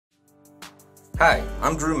Hi,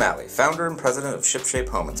 I'm Drew Malley, founder and president of ShipShape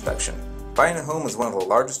Home Inspection. Buying a home is one of the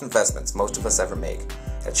largest investments most of us ever make.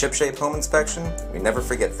 At ShipShape Home Inspection, we never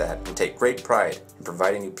forget that and take great pride in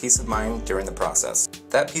providing you peace of mind during the process.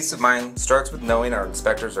 That peace of mind starts with knowing our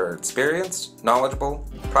inspectors are experienced, knowledgeable,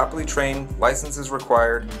 properly trained, licenses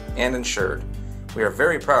required, and insured. We are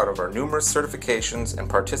very proud of our numerous certifications and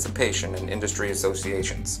participation in industry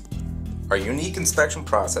associations. Our unique inspection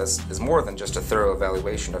process is more than just a thorough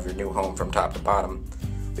evaluation of your new home from top to bottom.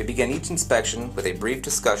 We begin each inspection with a brief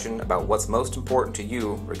discussion about what's most important to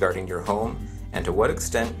you regarding your home and to what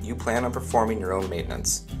extent you plan on performing your own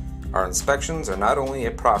maintenance. Our inspections are not only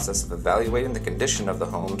a process of evaluating the condition of the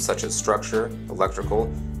home, such as structure, electrical,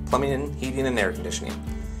 plumbing, heating, and air conditioning.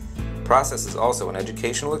 The process is also an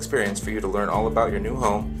educational experience for you to learn all about your new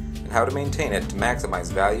home and how to maintain it to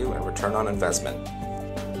maximize value and return on investment.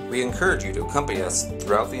 We encourage you to accompany us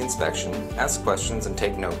throughout the inspection, ask questions, and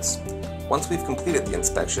take notes. Once we've completed the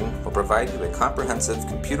inspection, we'll provide you a comprehensive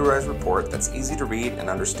computerized report that's easy to read and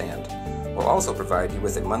understand. We'll also provide you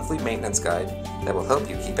with a monthly maintenance guide that will help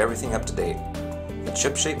you keep everything up to date. At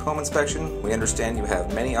ShipShape Home Inspection, we understand you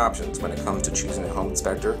have many options when it comes to choosing a home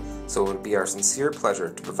inspector, so it would be our sincere pleasure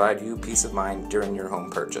to provide you peace of mind during your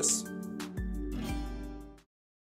home purchase.